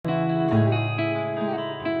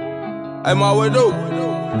Hey, my way do.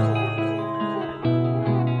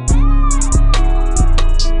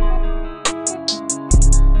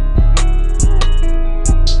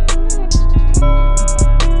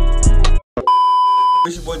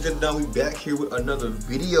 It's your boy Jada. We back here with another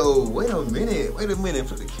video. Wait a minute.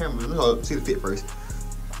 Flip the camera. Let me see the fit first.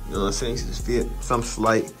 You know what I'm saying? See this fit. Some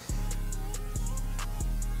slight.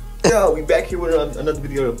 Yo, we back here with another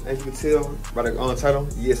video. As you can tell by the title,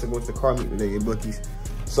 yes, I'm going to the car meet today at Buc-ee's.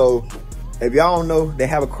 So, if y'all don't know, they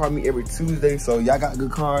have a car meet every Tuesday. So y'all got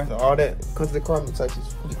good cars and all that. Come to the car meet, touch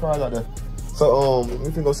put your cars out there. So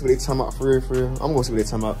we can go see what they talking about for real. I'm gonna see what they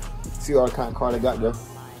talking about. See all the kind of car they got there.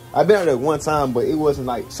 I've been out there one time, but it wasn't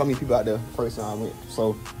like so many people out there the first time I went.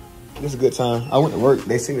 So it was a good time. I went to work.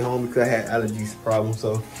 They sent me home because I had allergies problem.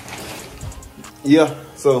 So yeah,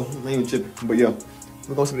 so I ain't even tripping. But yeah,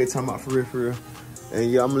 we're gonna see what they talking about for real. And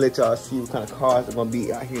yeah, I'm gonna let y'all see what kind of cars are gonna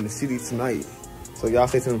be out here in the city tonight. So y'all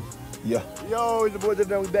stay tuned. Yeah. Yo, it's your boy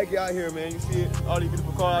Jada. We back out here, man. You see it? All these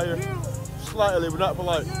beautiful cars out here. Yeah. Slightly, but not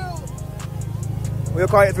polite. Yeah. Where your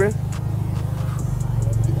car at, twin?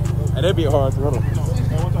 And that be hard to run on.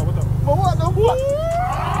 What's up? For what, no? What?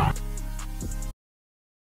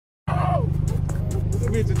 This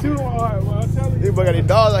bitch is too hard, man. I'm telling you. These boy got these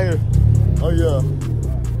dogs out here. Oh, yeah.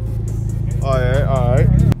 All right.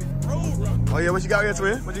 Oh, yeah, what you got here,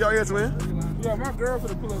 twin? Yeah, my girl for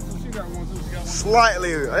the pull up too. She got one too. She got one.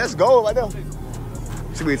 Slightly. Let's go right there.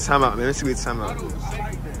 See what time out, man. Let's see what time out.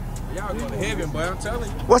 Y'all going to heaven, boy. I'm telling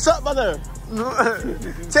you. What's up, brother?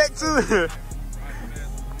 Take two.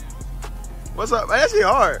 What's up? That shit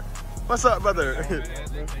hard. What's up, brother?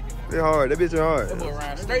 They hard. That bitch hard. That boy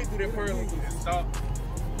ran straight through that pearl and stop.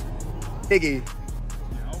 Higgy.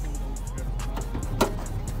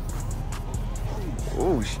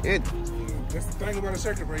 Oh shit. That's the thing about a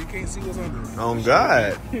circuit, bro. You can't see what's under it. Oh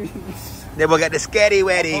God. That boy got the scatty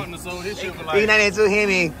waddy. B92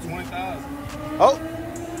 Hemi. 20,000. Oh,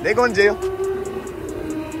 they going to jail.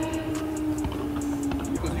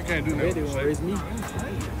 Because you can't do that. It's me.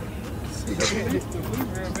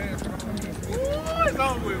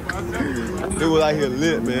 They was out here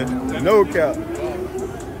lit, man. No cap.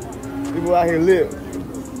 People out here lit.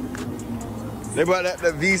 They brought that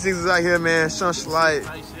V6s out here, man. Some slight.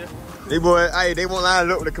 They boy, hey, they won't line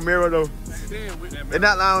up with the Camaro though. They're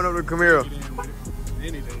not lining up with the Camaro.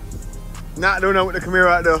 Not doing that with the Camaro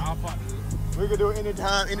out there. We can do it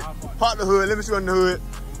anytime. Park the hood. Let me see on the hood.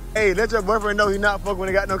 Hey, let your boyfriend know he's not fucking when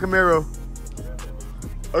they got no Camaro.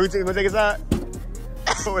 Oh, you gonna take his side?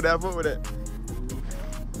 Fuck with that.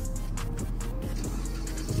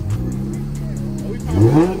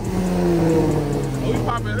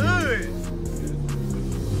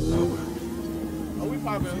 Are we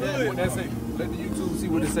popping hood? What that say? Let the YouTube see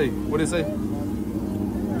what it say. What it say?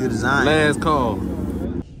 Good design. Last call.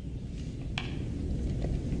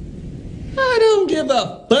 I don't give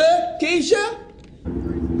a fuck, Keisha. Let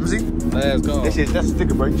me see. Last call. That's a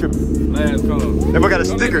sticker, bro. You tripping. Last call. That boy got a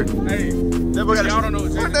sticker. Hey. That boy got y'all don't know Where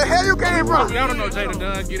Jada. the hell you came from? Y'all don't know Jada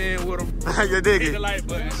Dunn. Get in with him. You're digging. Hit the like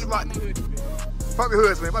button. Pop your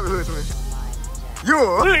hoods, man. You.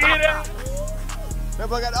 Look at that. That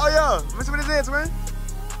boy got, oh yeah. Let me see what it is, man.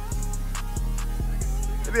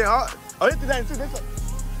 It be hard. Oh, this design too. This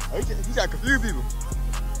oh, he trying to confuse people.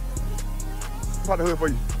 Pop the hood for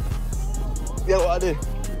you. Yeah, what I did.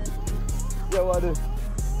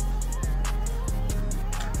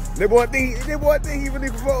 That boy think he really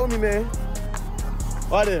can fuck with me, man.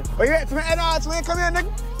 What I did? Oh, you at twin? Hey, no, twin, come here,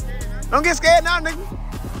 nigga. Don't get scared now, nigga.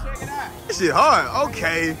 Check it out. This shit hard.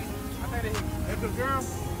 Okay. I think that's the girl.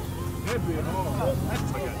 That be hard.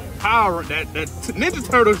 Power, that Ninja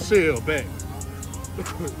Turtle shell back.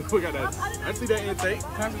 We got that. I see that intake.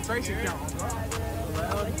 Concentration count.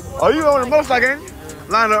 Oh, you on the motorcycle, ain't you?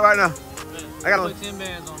 Line up right now. I got put 10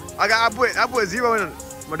 bands on it. I put 0 in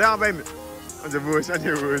my down payment. I'm just bullshit.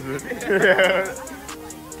 Hey,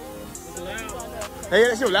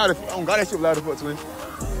 that shit was loud as fuck. Oh God, that shit was loud as fuck, twin.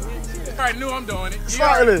 I already knew I'm doing it.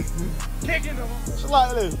 Slightly. Kicking them.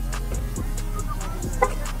 Slightly.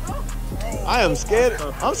 I am scared.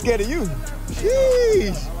 I'm scared of you.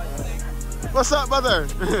 Sheesh. What's up, brother?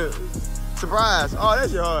 Surprise. Oh, that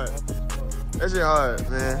shit hard. That shit hard,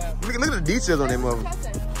 man. Look at the details on that mother.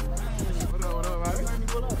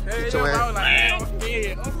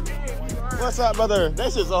 Hey, What's up, brother?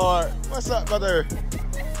 That shit's so hard. What's up, brother?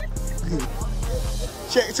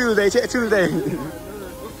 Check Tuesday.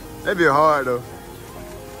 That'd be hard, though.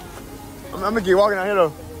 I'm gonna keep walking out here,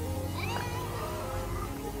 though.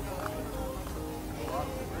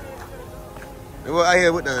 We're out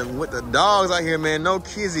here with the dogs out here, man. No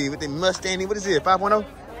Kizzy with the Mustang. What is it? 5.0?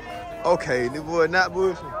 Okay, this boy not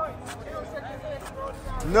bullshit.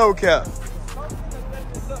 No cap.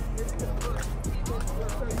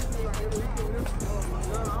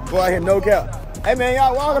 Boy, out here, no cap. Hey, man,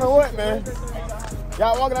 y'all walking or what, man?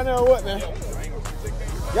 Y'all walking out there or what, man?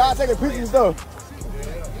 Y'all taking pictures and stuff.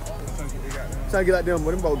 Trying to get out there,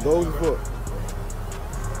 but them both gold as fuck.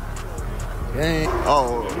 Dang.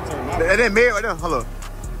 Oh, that mid right there. Hold up.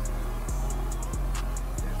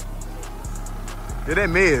 That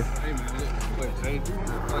mid.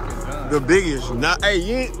 The biggest. Not, hey,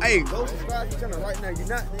 you ain't, hey, go subscribe to the channel right now. You're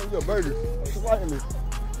not, you're a burger. Subscribe to me.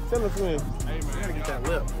 Tell us when. Hey, man, I gotta get that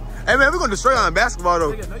lip. Hey, man, we're gonna destroy y'all in basketball,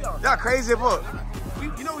 though. Y'all crazy as fuck.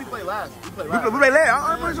 You know we play last. We play We play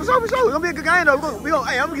last. It's gonna be a good game, though.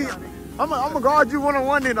 Hey, I'm gonna guard you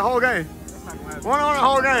one-on-one in the whole game. One-on-one the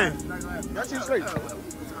whole game. Y'all shit straight.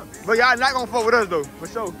 But y'all not gonna fuck with us, though, for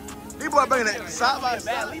sure. These boys bringing that side by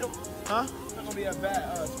side. Huh? It's not gonna be a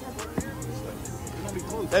bad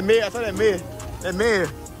That mid, I saw that mid. That mid.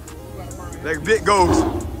 Like big goals.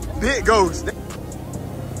 Big goals.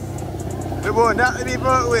 That boy not to be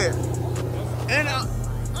fucked with. And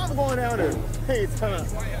I'm going down there. Hey, time.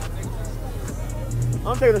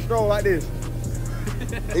 I'm taking a stroll like this.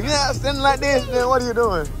 If you're not standing like this, then what are you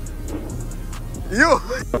doing? You.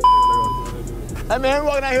 Hey man, we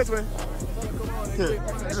walking out here, twin.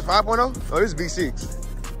 This is 5.0? Oh, this is V6.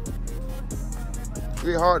 It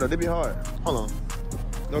be hard though, they be hard. Hold on.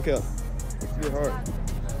 No cap. It be hard.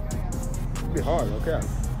 It be hard, no cap.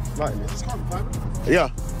 Slightly. It's carbon fiber? Yeah.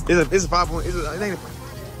 It's a 5.0.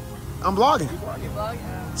 I'm vlogging. You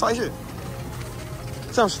vlogging? Tight shit.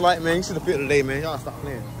 Something slight, man. You should have fit today, man. Y'all stop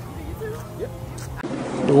playing.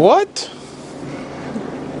 What?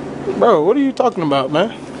 Bro, what are you talking about,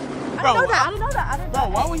 man? I didn't know that. Bro,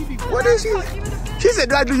 why would he be? What is she? She said,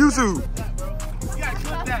 did I do YouTube? You gotta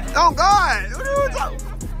clip that. Oh, God. What are you talking?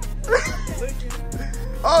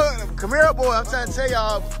 Oh, come here, boy. I'm trying to tell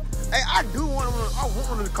y'all. Hey, I want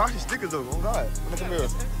one of the caution stickers, though. Oh, God. Come here.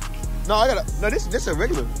 No, I got a, no, this is a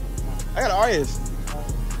regular. I got an RS.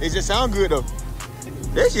 It just sound good, though.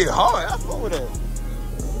 This shit hard. I fuck with that.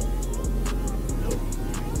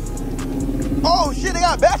 Oh, shit. They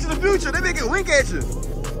got Back to the Future. They make it wink at you.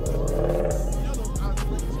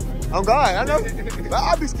 Oh, God. I know. But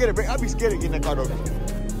I'll be scared of getting that car, though.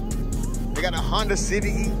 They got a Honda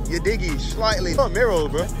Civic, you diggy, slightly. Oh, mirrors,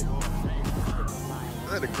 bro.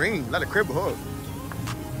 Like the green, like the crib hug.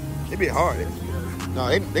 They be hard. No,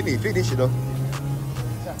 they need to fit this shit though.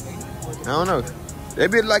 I don't know. They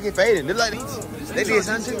be like it fading. They like they did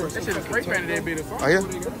something too. That shit is spray painted that bit as Oh yeah?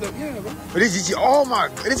 Yeah, bro. But this GTR, oh my,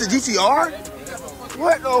 this is a GTR?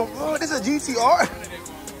 What the fuck? This is a GTR?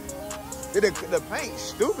 The paint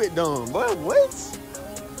stupid dumb, boy. What?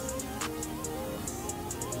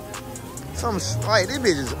 Something slight. This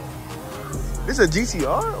bitch is. This is a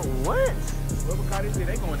GTR? What?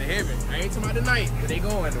 They going to heaven. I ain't talking about tonight, but they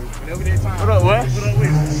going whenever they time. What up, what? What up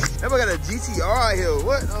with? That boy got a GTR out here.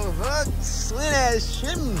 What the fuck? Slim ass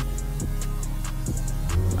trimming.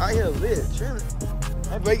 Out here lit, trimming.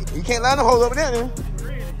 Hey, boy, you can't line the hole over there, man.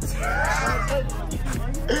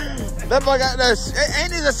 That boy got that.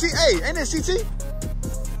 Ain't it a C? Hey, ain't it a CT?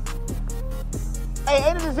 Hey,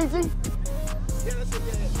 ain't it a CT? Yeah, that's it.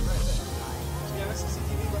 Yeah, that's a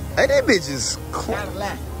CTV, bro. Hey, that bitch is cool.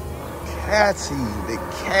 Cadillac.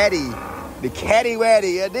 The caddy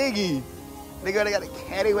waddy, yeah, diggy. Nigga, they got the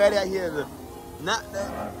caddy waddy out here. Not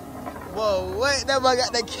that. Whoa, what? That boy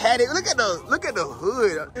got that caddy. Look at the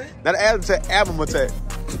hood. Now the album attack.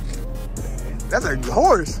 That's a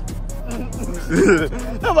horse.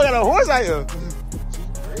 That boy got a horse out here.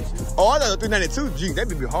 Oh, I got a 392 G.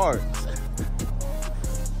 That'd be hard.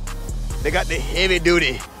 They got the heavy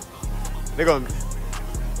duty. They boy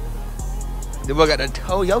got the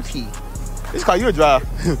Toyota. This car you a drive.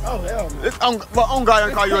 Oh, hell no. On God,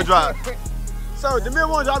 I call you a drive. So, Jamil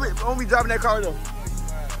won't be driving that car though.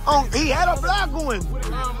 He had a black one. With a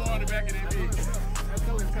lawnmower on the back of that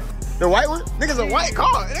bitch. The white one? Nigga's a white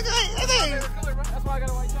car. Nigga, That's why I got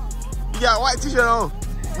a white top. you got a white t-shirt on.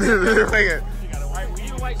 You got a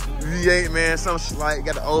white shoe. V8, man, some slight.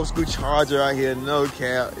 Got the old school Charger out here, no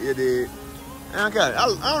cap. You did. And I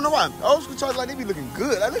don't know why. Old school Charger, like, they be looking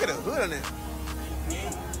good. Like, look at the hood on it.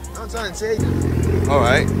 I'm trying to tell you. All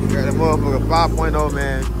right, got that motherfucker 5.0,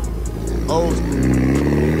 man. Old school.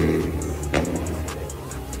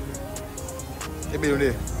 They be doing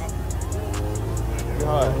this.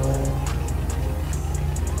 God.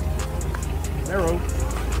 Mirror.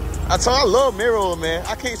 I love Miro, man.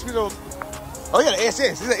 I can't speak on. Oh yeah, the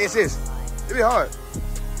SS. This is an SS. It be hard.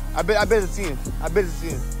 I bet it's a 10. I bet it's a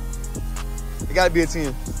 10. It gotta be a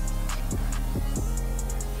 10.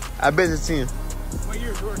 I bet it's a 10. What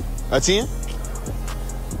year is yours? A 10?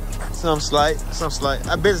 Some slight.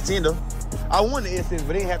 I bet it's 10 though. I won the incense,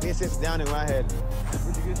 but they didn't have the incense down there when I had it.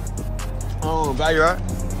 Oh, value right?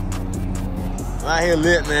 I here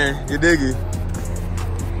lit, man. You dig it?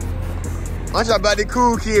 I'm talking about the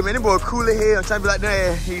cool kid, man. That boy cool as hell. I'm trying to be like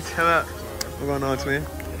that. He tell out. What's going on, twin?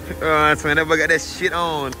 Twin, that boy got that shit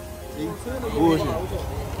on. Bullshit. See,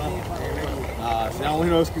 I don't want to hear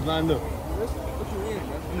those kids lined up.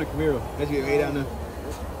 I'm the Camaro. That's get way down there.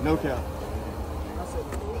 No cap.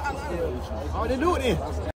 Oh, they do it then.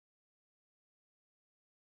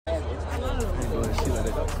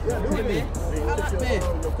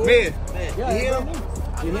 Man. You hear him?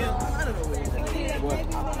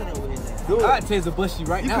 I taste a bushy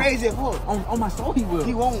right now. You crazy as fuck. On my soul he will.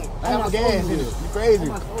 He won't. I have gas in it. You crazy.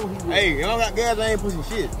 Hey, you don't got gas, I ain't pushing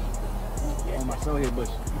shit. On my soul here,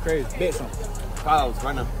 bushy. You crazy. Bet something. $5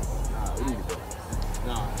 right now. Nah, we need to.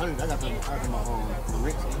 Nah, I got my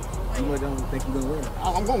rents. You don't think you're gonna win?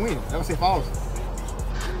 I'm gonna win. I would say $5.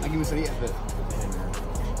 I give you some yes, but.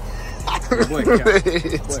 Boy, cap.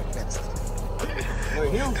 Boy,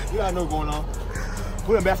 him, you gotta know what's going on.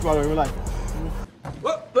 Who in basketball in real life?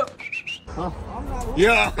 What? Huh?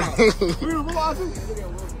 Yeah. We in football too?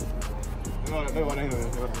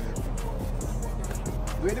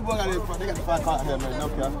 They got the 5 o'clock here, man. No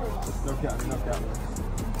cap.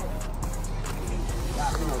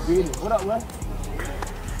 What up, what?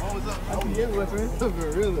 Oh, what's up? Oh, yeah, what's up?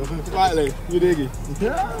 Really? Slightly. You dig it?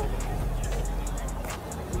 Yeah.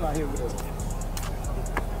 Right here with us.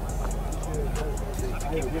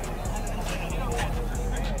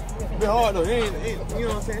 It's hard though. It ain't, you know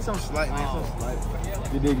what I'm saying? It's some slight, man. Some slight.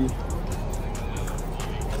 You dig it?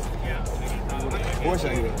 What's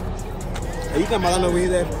that here? Hey, you talking about I know where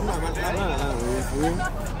he's at? I'm not hey, man.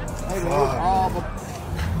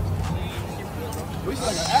 We should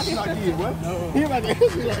like an astronaut kid, boy. No. He like an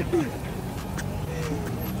astronaut kid.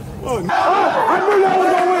 Oh, no. I knew y'all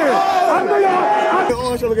was gonna win. I knew y'all.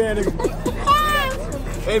 Oh, show look at that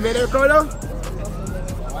nigga. Hey, man, they go though?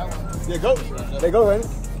 They go, ain't it?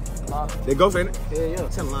 They go, ain't it? Yeah.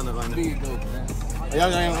 Tell them line up right now. Big go, man. Hey,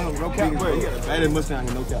 y'all no cap, boy. That ain't Mustang,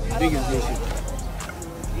 no cap. Big as good shit.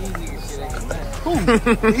 These niggas shit ain't that. Who?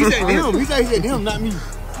 He said them. He said them, not me.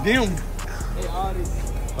 Them. They all these.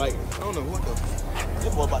 Like, I don't know what the.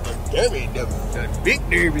 This boy about the derby, the big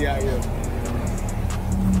derby out here.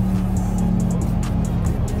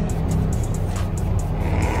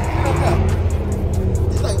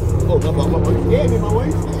 It's like, oh, my scared me, my way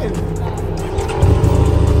scared me.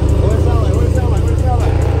 What it sound like? What it sound like?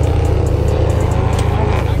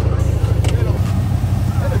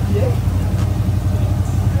 That's a V8.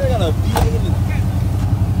 They got a V8 in the.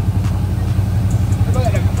 They got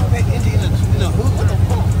a engine in the hood. What the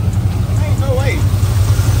fuck? Ain't no way.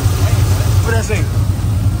 What that say?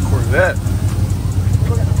 Corvette.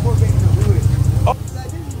 Look at the Corvette in the hood. Oh.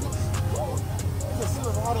 It's a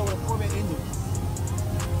Silverado with a Corvette engine.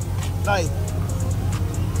 Like,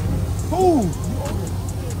 who?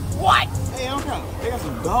 What? Hey, I don't know. They got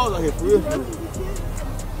some dogs out here for real.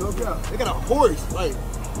 No doubt. They got a horse. Like,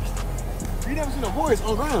 you never seen a horse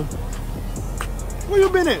on ground. Where you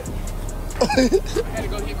been at? I had to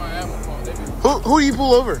go hit my ammo phone. Who do you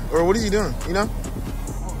pull over? Or what is he doing? You know?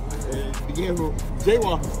 Again,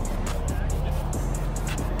 Jaywalking.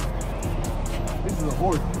 This is a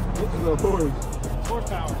horse.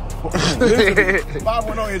 Horsepower.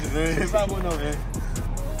 510 engine, man. 510, man.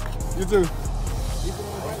 You too.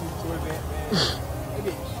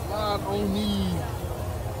 Slide on knees. I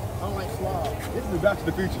don't like slide. This is Back to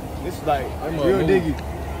the Future. This is like real diggy.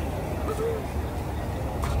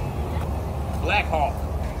 Black Hawk.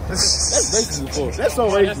 That's racist as fuck. That's so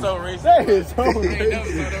racist. That's so racist. That is so Ain't racist.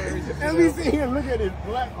 never saw no racist. And we see him look at this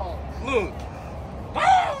Black Hawk. Look.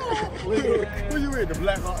 Who you with? The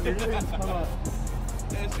Black Hawk, nigga? Come on.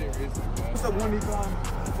 That shit racist, man. What's up, 1D time?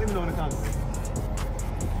 Let me know in the comments.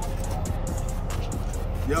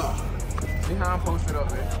 Yo. See how I'm posted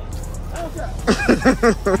up, man?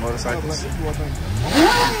 Motorcycles.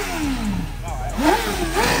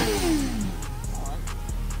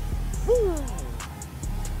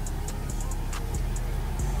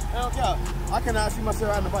 I cannot see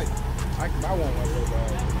myself riding a bike. I want one so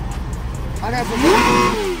bad. I got some.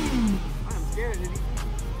 I'm scared, nigga.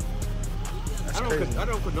 I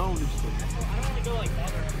don't condone this shit. I don't want to go like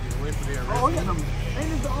that. Wait for the arrest. Oh, yeah. Ain't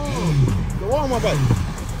this the Walmart bike?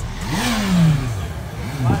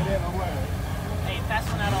 Hey,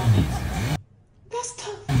 fast one out on these. That's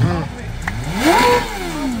tough.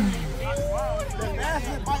 The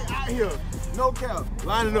fastest bike out here. No cap.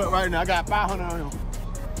 Lining up right now. I got 500 on him.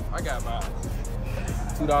 I got about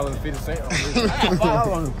 $2.50 on this. I got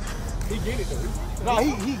 500 on him. He get it though. No,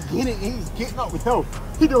 he getting it. He's getting up with help.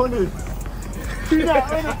 He doing this. He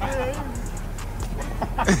not understand.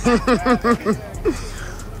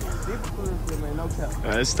 No cap.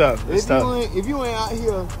 It's tough. It's tough. If you ain't out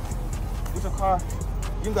here with your car,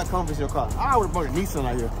 you got confidence in your car. I would have brought a Nissan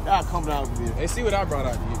out here. Y'all come down with me. Hey, see what I brought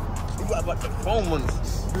out to you. You got about the foam ones,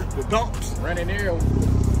 the dumps. Running there. Oh,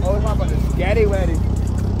 it's not about the scatty waddy.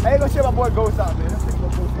 Hey, go check my boy Ghost out, man. Let's check my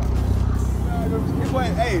Ghost out. This boy,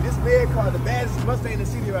 hey, this bad car, the baddest Mustang in the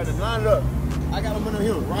city right now. Line it up. I got money on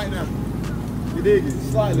him right now. You dig it?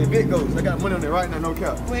 Slightly, big Ghost. I got money on it right now, no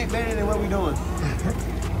cap. We ain't better than what we doing.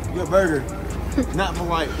 Good burger. Not for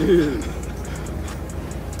white.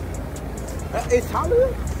 It's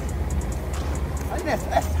Hollywood? I think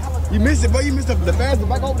that's Hollywood. You missed it, bro. You missed the fastest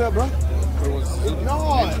bike over there, bro.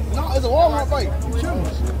 No, it's a Walmart bike. You chilling.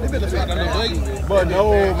 They better try that bike. But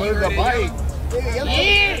no, but it's a bike.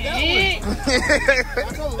 Yeah.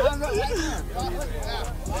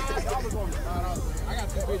 I got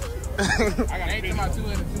 2 bitches. I got 8 to my 2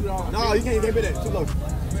 and a $2. No, you can't even pay that. Too low.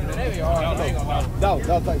 They are. I ain't gonna lie. No,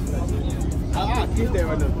 tight. I'll kiss that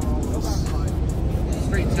right now.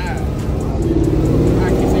 Straight time. I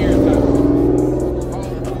kiss every time.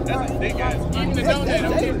 That's a big ass. Even the donut.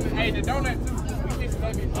 Hey, the donut too. We kiss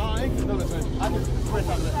that bitch. I ain't kiss donut, man. I just press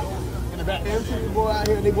out of that. In the back. Them two boy out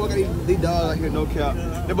here, they boy got these dogs out here, no cap.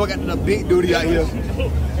 They boy got the big duty out here.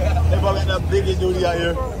 They boy got the biggest duty out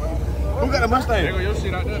here. Who got the Mustang? There go your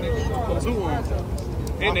shit out there, nigga. 2 ones.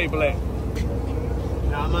 And they black.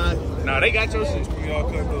 Nah, man. Nah, they got your shit. You all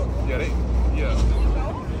cut through. Yeah.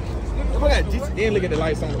 They boy got GT. Then look at the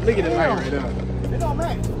lights on. Look at the light right there. They don't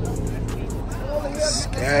match.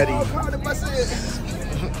 Scatty.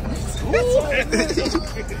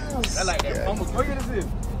 I like that. Look at this.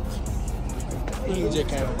 He just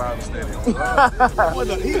came from Bible study.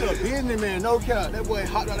 He's a businessman, no cap. That boy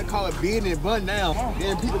hopped out of the car with business bun down.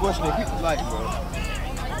 Then people watching it. People like, bro.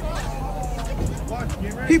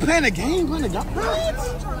 He playing a game, What?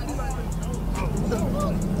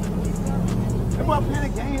 That boy playing a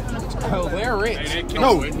game. Oh, they're rich.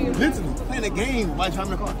 No, literally playing a game while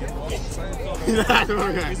driving the car.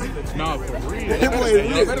 No, for real. That boy You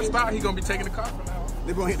lit. better stop. He gonna be taking the car from now.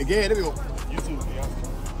 They gonna hit the gas. They be going. YouTube,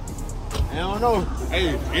 I don't know. Hey,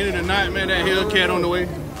 end of the night, man. That Hellcat on the way.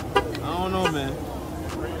 I don't know, man.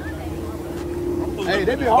 Hey,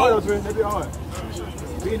 they be hard, though, man. They be hard.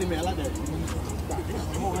 Being man, I like that.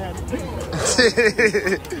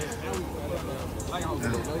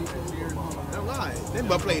 Don't lie. They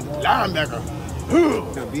but played linebacker.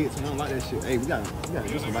 Got big, so I don't like that shit. Hey, we gotta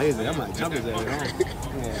do some lazy. I'm like jump his ass.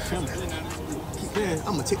 Man, I'm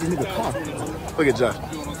gonna take this nigga car. Look at Josh.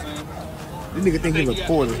 This nigga think he's a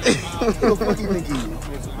quarter. What the fuck you think he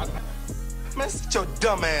is? Man, sit your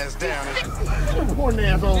dumb ass down. Reporting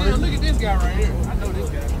ass on Damn, look at this guy right here. I know this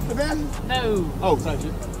guy. the best? No. Oh, type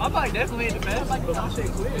shit. I'm like definitely the best. But my shit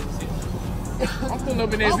clear. I'm pulling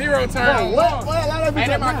up in that zero turn. What? Hey,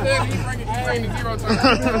 that my cousin. He bring the zero turn.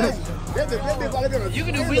 You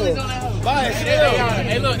can do wheelies on that hoe.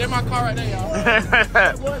 Hey, look, that's my car right there, y'all.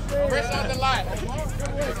 Press out the light.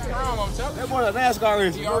 I'm telling That boy a NASCAR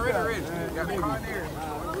race. you. You already rich. Got the car there.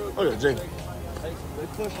 Oh, yeah, Jay.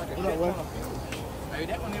 Hey,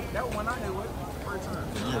 that one I had with. First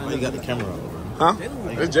time. You got the camera on. Huh?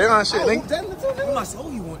 It's J-Line shit, nigga. I saw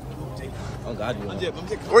you want. Oh God, you want.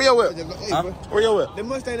 Where your whip? Huh? Where your whip? The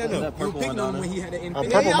Mustang that That purple one down there. he had the A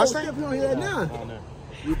purple Mustang? now.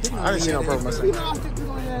 I didn't see no purple Mustang.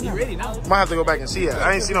 You ready now? Might have to go back and see it.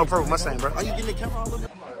 I ain't seen no purple Mustang, bro. Are you getting the camera all over?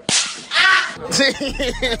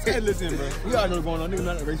 Hey, listen, bro. We already know what's going on. Niggas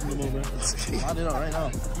not racing no more, bro. I did all right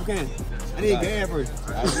now. Okay. I need gas first.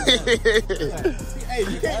 Hey,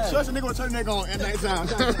 you can't trust a nigga with turn neck on at night time. I'm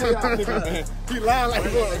trying to tell y'all, nigga, man. He lying like a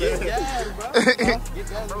boy. Get gas, bro.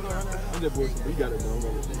 I'm just bullshit. You got it, bro.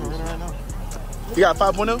 Right now. You got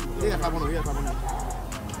 5.0? Yeah, 500. Yeah,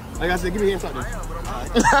 500. Like I said, give me a hand shot there.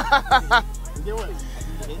 Get what?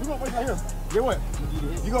 You gonna wait right here. Get what?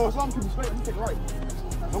 You go with something, keep it straight. You take it right.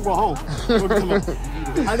 Don't go home.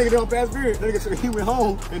 I think they on fast period. That nigga said he went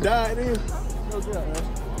home and died then.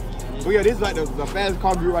 But yeah, this is like the fastest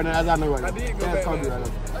car group right now, as I know right now. Fast car group right now.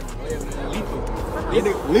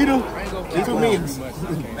 Leader, the 2 means.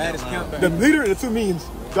 The leader and the 2 means.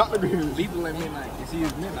 Dr. Green. Lethal at midnight. You see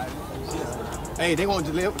it's midnight. Hey, they want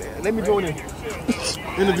to let me join in.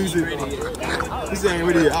 In the V6. He said ain't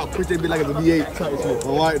ready. I'll push that bitch like it's a V8 type shit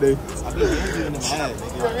on white day.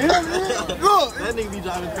 Look, that nigga be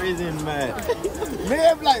driving crazy and mad.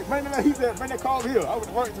 Man, like, he said, bring that car over here. I would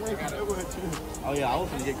work to me. Oh yeah, I was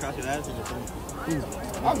gonna get crushed with ass in the thing.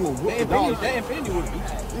 I'm gonna whoop the dog. That Infinity would be.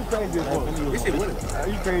 You crazy as fuck. This shit winning.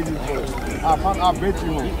 You crazy as fuck. I'll bet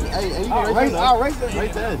you one. Hey, you I'll race it.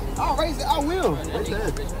 Race that. I'll race it. I will. Race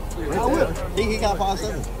that. I will. He got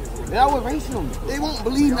 5.7. Yeah, I will race him. They won't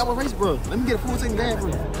believe me. I will race, bro. Let me get a full second gas for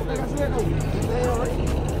him. Like I said, though.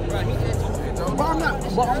 But I'm not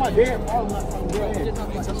dead. I'm not dead.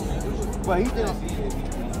 But he did.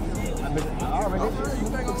 I already.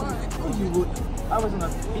 You would. I was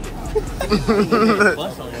not.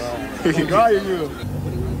 God, you will.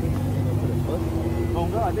 Oh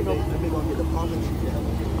God, they gonna get the pump and shit.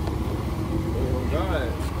 Oh God,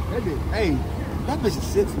 that bitch. Hey, that bitch is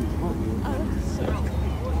sexy.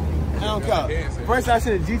 I don't care. First I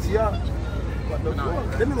said GTR.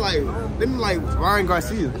 They look like Ryan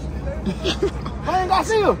Garcia. Ryan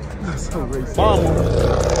Garcia. That's so racist. Bomb.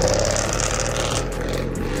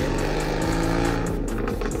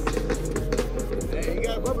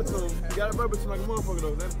 You got a rubber to like a motherfucker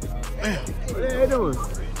though. What they doing?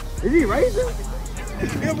 Is he racing?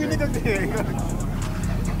 He'll be nigga there.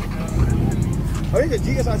 Oh, this is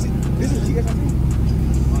GSRT. This is GSRT.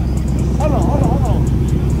 Hold on.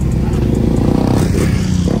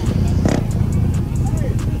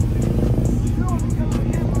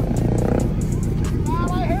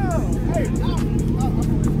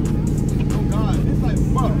 Oh God, it's like,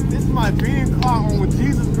 bro, this is my dream car on with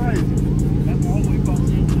Jesus Christ.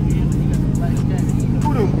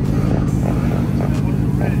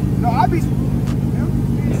 No, I be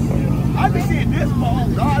seeing this ball.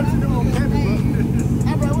 God, this dude on camera, bro.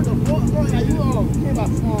 I'm like, what the fuck, bro? Like, you all came out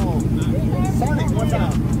Sonic one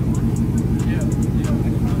time. Yeah.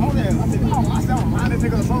 Oh, yeah. I said, oh, I said, I'm minding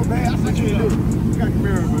nigga so bad. I said, you do. You got to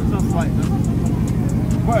mirror, but something like that.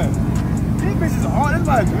 But these bitches are hard. This is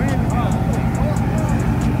my dream car.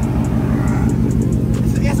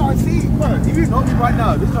 It's an SRT, bro. If you know me right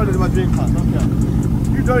now, this is my dream car. Don't care.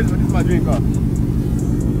 You know this is my dream car.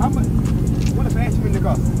 How much? What a fast you in the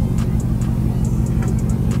car?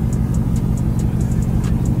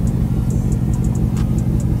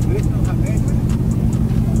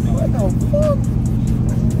 What the fuck?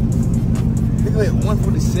 Look at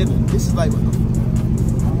 147. This is like what the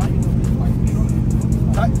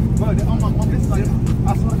fuck? This is like, I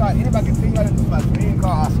swear to God, anybody can think like this is my dream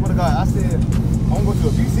car. I swear to God, I said I'm going to a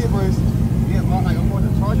VC first, then I'm going to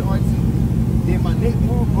Charger RT, then my next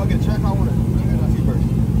move, before I get a track, I want to first.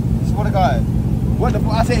 Swear to God. What the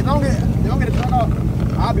fuck? I said, if they don't get a truck off,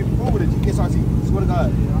 I'll be cool with a GSRT. Swear to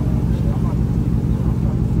God.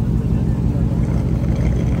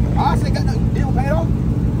 I said, got no, they don't pay it off?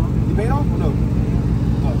 You paid off or no?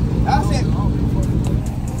 I said,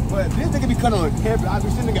 but this nigga be cutting on camera. I be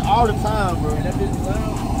seeing nigga all the time, bro. That bitch is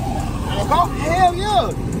loud. Hell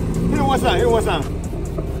yeah. Hit it one time.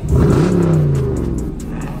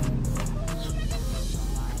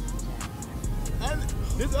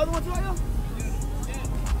 This the other one too right now?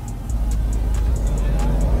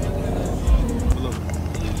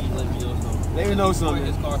 Let me know something.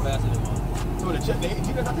 His car faster than mine. So the check, they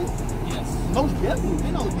got this? Yes. Most definitely.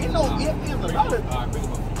 They know Alright, bring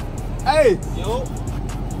him up. Hey, Yo.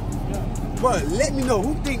 bro, let me know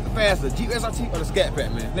who think faster, Jeep SRT or the Scat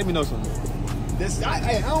Pack, man. Let me know something.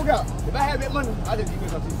 I don't got. If I had that money, I just Jeep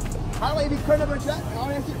SRT. How do I be cutting up a track and all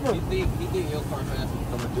that shit, bro? He think your car faster.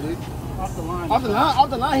 Off the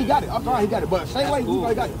line, he got it. But same way, cool.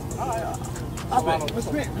 he got it.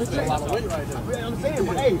 Respect. I'm saying,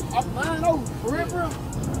 but hey, off the line, though, for real.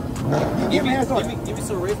 Give me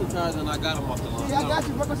some racing tires and I got him off the line. Yeah, I got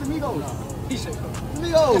you, bro. Some amigos.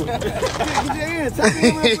 Amigos. Get your in. Tap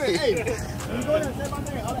in real quick. Hey, you go there and say my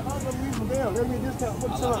name. Alejandro Luis Miguel. Let me a discount.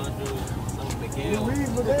 What's up? Luis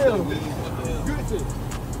Miguel. Good shit.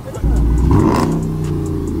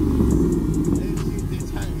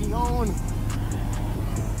 He on.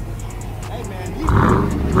 Hey, man.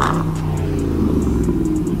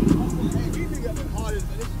 These niggas been hard as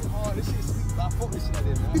this shit hard. This shit sweet. I fuck this shit like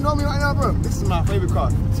this, man. You know me right now, bro? This is my favorite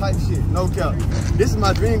car. Type shit. No cap. This is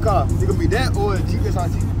my dream car. It gonna be that or a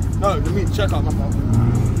GSRT. No, let me check out my fault.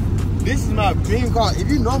 This is my dream car. If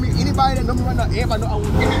you know me, anybody that know me right now, everybody know I want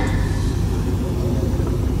to get it.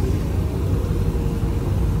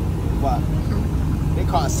 Why? They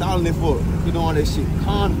call it silent for you know all that shit.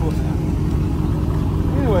 Con for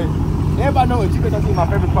anyway, everybody know that GSRT is my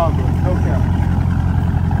favorite car, bro. No cap.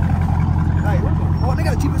 Like, what the fuck? They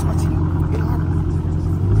got a GSRT.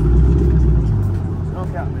 No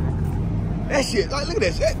cap, man. That shit, like, look at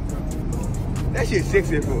that shit. That shit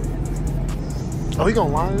sexy as fuck. Oh, he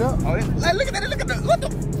gonna line it up? Oh, like, look at that, what the,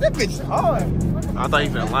 that bitch hard. I thought he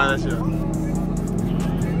was gonna line that shit up.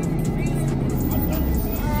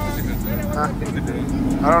 Huh?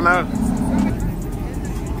 I don't know.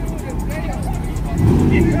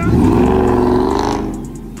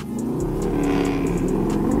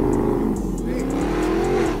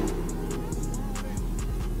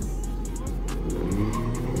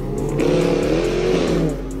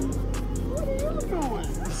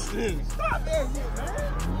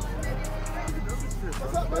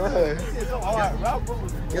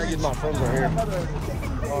 Gotta get my friends right here.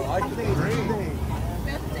 I can see green.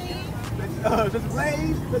 Just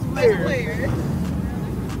Blaze. Just Blaze.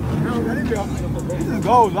 This is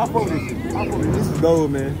gold. I fuck with this. This is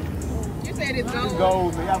gold, man. You said it's gold. It's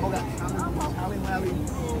gold, man. Y'all both got Holly Lally.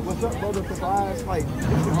 What's up, brother? Surprise. Like, this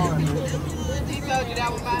is hard, man. He told you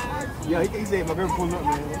that was mine. Yeah, he said my girl pulling up,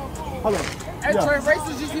 man. Hold on. Hey, Yeah. Trey, race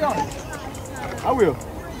the GTR. I will.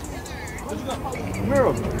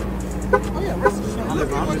 Mirror.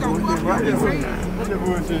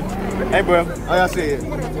 Hey, bro, like I said,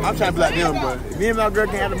 I'm trying to be like them, but me and my girl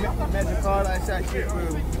can have a magic card like that shit, bro.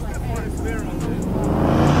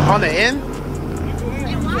 On the end?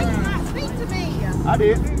 And why you not speak to me? I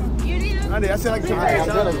did. You did? I said like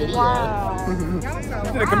Wow.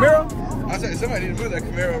 the Camaro? I said somebody need to move that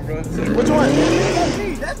Camaro, bro. Which one?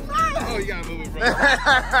 That's mine. Oh, you gotta move it,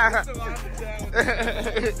 bro.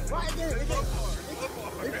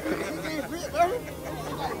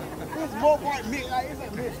 It's more part mix, like it's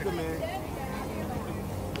like Mexico, man.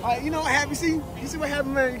 Like, you know what happened? You see what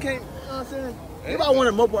happened, man? You can't, you know what I'm saying? Everybody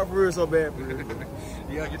wanted Mopar for real so bad.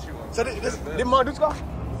 You gotta get you one. So this Mark Duke's car?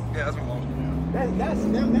 Yeah, that's my mom. That's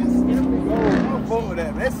family gold. I'm full with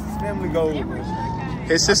that. That's family gold.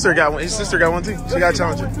 His sister got one. His sister got one too. She got a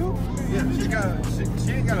Challenger. Yeah,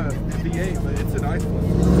 she ain't got a V8, but it's a nice one.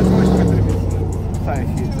 That's why she got the Tight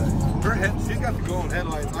shit, tight. Her head, she's got the glowing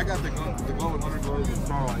headlights. I got the glowing under glows and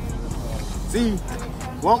star lights. See,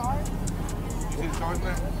 well, You see the stars,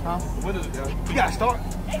 man? huh? What is it, guys? You gotta start.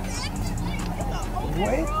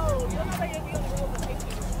 What?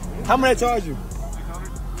 How much they charge you?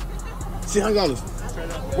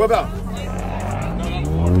 $600. What about?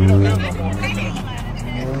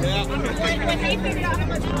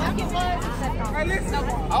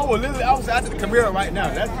 I was out to the Camaro right now.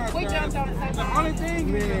 That's We jumped on the same. The only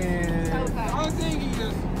thing, man. the only thing is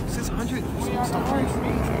just 600 stars.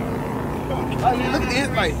 Like, look at the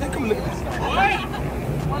invite. Come look at this guy.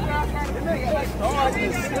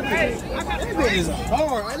 That is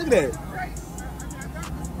hard. Look at that.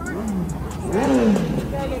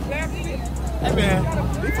 Hey man,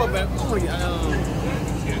 we fuck back. I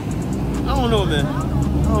don't know, man. I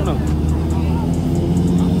don't know.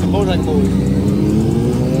 Motorcycle boys.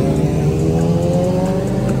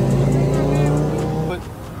 But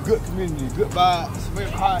good community, good vibes.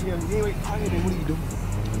 Very hot here. Anyway, what are you doing?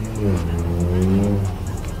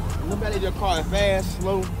 Nobody your car is fast,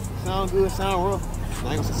 slow, sound good, sound rough.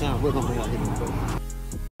 I ain't gonna say sound rough. I'm gonna